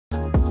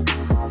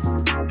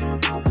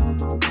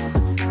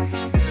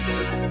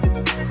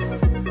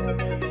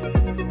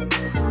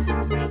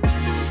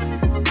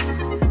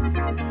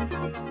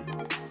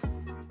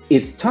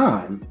It's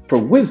time for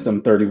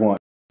Wisdom 31.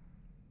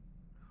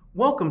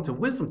 Welcome to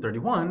Wisdom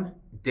 31,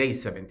 Day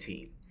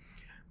 17.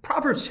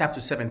 Proverbs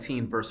chapter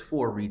 17, verse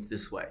 4 reads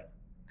this way: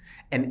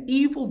 An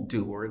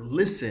evildoer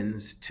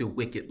listens to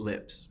wicked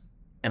lips,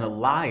 and a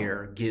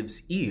liar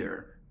gives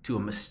ear to a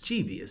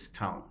mischievous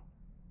tongue.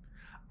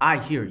 I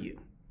hear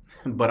you,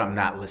 but I'm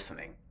not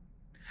listening.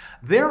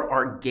 There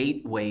are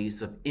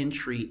gateways of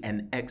entry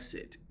and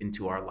exit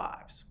into our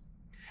lives,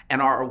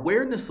 and our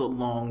awareness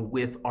along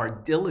with our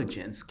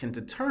diligence can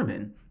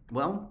determine,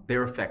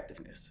 their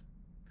effectiveness.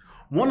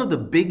 One of the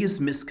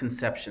biggest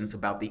misconceptions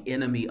about the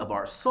enemy of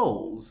our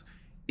souls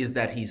is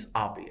that he's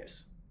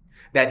obvious,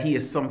 that he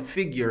is some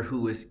figure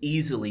who is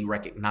easily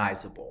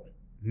recognizable,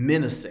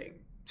 menacing,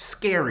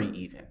 scary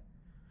even.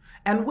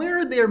 And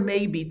where there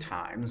may be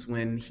times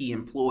when he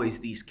employs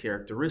these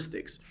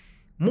characteristics,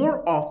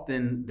 more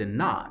often than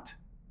not,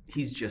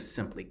 he's just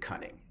simply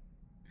cunning.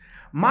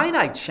 Might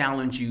I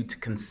challenge you to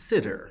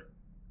consider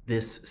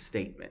this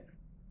statement?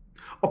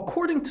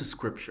 According to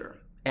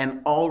Scripture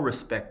and all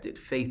respected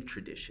faith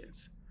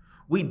traditions,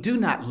 we do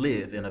not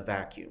live in a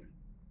vacuum.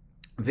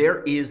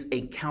 There is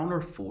a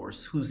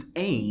counterforce whose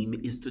aim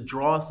is to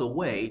draw us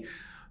away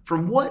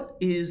from what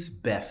is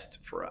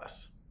best for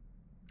us.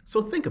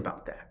 So think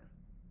about that.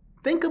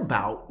 Think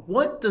about,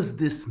 what does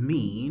this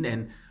mean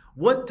and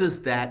what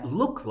does that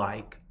look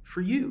like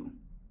for you?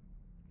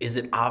 Is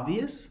it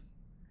obvious?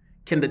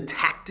 Can the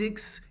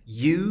tactics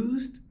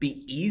used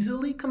be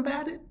easily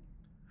combated?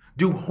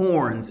 Do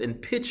horns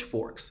and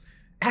pitchforks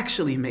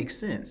actually make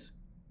sense?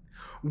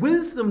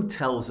 Wisdom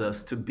tells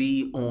us to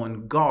be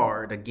on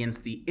guard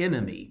against the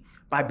enemy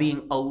by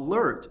being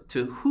alert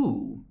to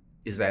who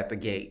is at the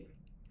gate,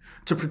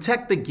 to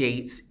protect the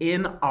gates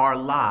in our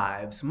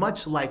lives,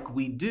 much like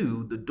we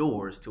do the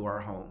doors to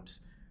our homes.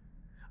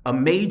 A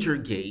major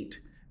gate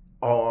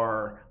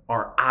are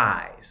our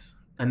eyes.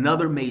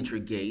 Another major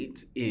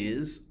gate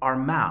is our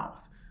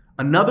mouth.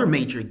 Another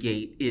major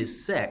gate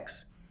is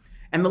sex.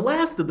 And the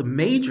last of the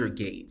major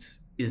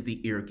gates is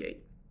the ear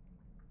gate.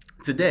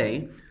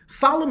 Today,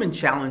 Solomon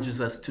challenges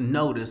us to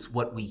notice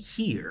what we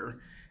hear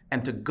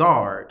and to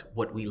guard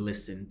what we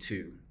listen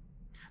to.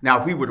 Now,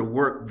 if we were to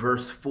work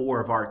verse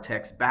 4 of our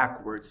text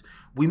backwards,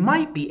 we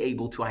might be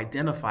able to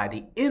identify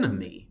the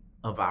enemy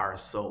of our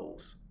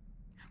souls.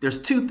 There's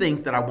two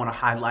things that I want to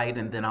highlight,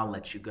 and then I'll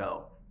let you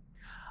go.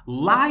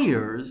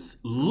 Liars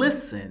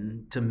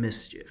listen to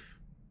mischief.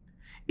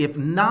 If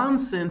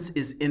nonsense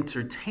is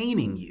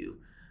entertaining you,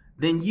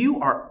 then you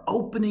are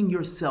opening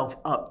yourself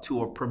up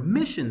to a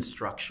permission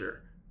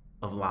structure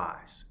of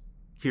lies.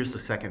 Here's the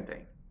second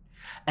thing.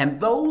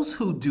 And those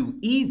who do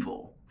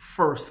evil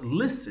first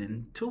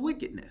listen to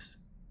wickedness.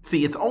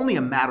 See, it's only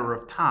a matter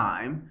of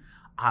time,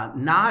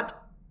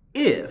 not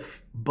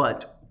if,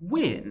 but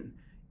when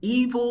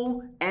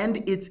evil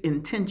and its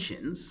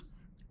intentions,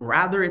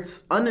 rather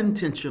it's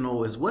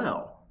unintentional as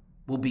well,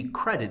 will be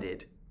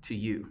credited to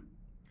you.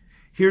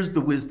 Here's the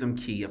wisdom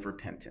key of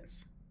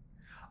repentance.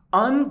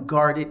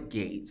 Unguarded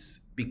gates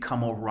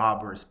become a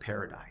robber's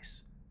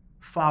paradise.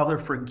 Father,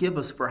 forgive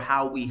us for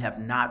how we have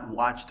not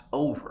watched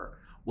over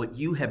what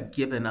you have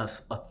given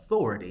us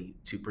authority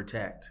to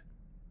protect.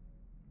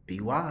 Be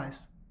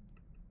wise.